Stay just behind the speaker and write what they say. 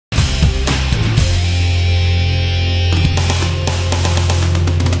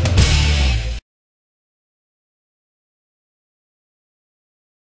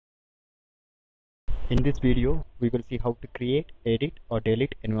In this video, we will see how to create, edit or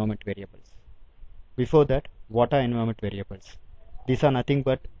delete environment variables. Before that, what are environment variables? These are nothing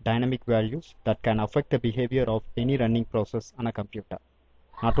but dynamic values that can affect the behavior of any running process on a computer.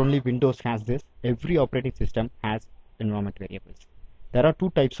 Not only Windows has this, every operating system has environment variables. There are two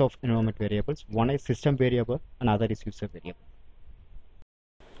types of environment variables. One is system variable, another is user variable.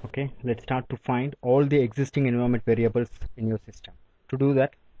 Okay, let's start to find all the existing environment variables in your system. To do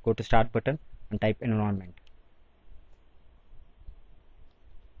that, go to Start button and type environment.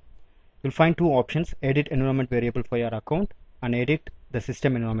 You'll find two options: edit environment variable for your account and edit the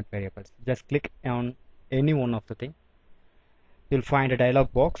system environment variables. Just click on any one of the thing. You'll find a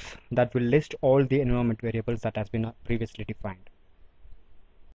dialog box that will list all the environment variables that has been previously defined.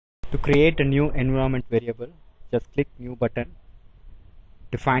 To create a new environment variable, just click new button,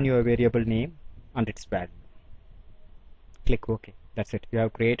 define your variable name and its value. Click OK. That's it. You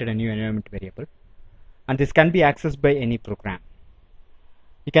have created a new environment variable, and this can be accessed by any program.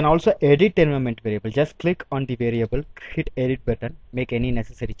 You can also edit environment variable. Just click on the variable, hit edit button, make any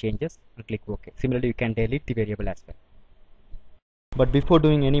necessary changes and click OK. Similarly, you can delete the variable as well. But before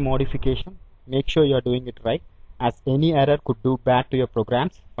doing any modification, make sure you are doing it right, as any error could do bad to your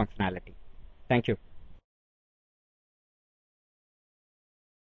program's functionality. Thank you.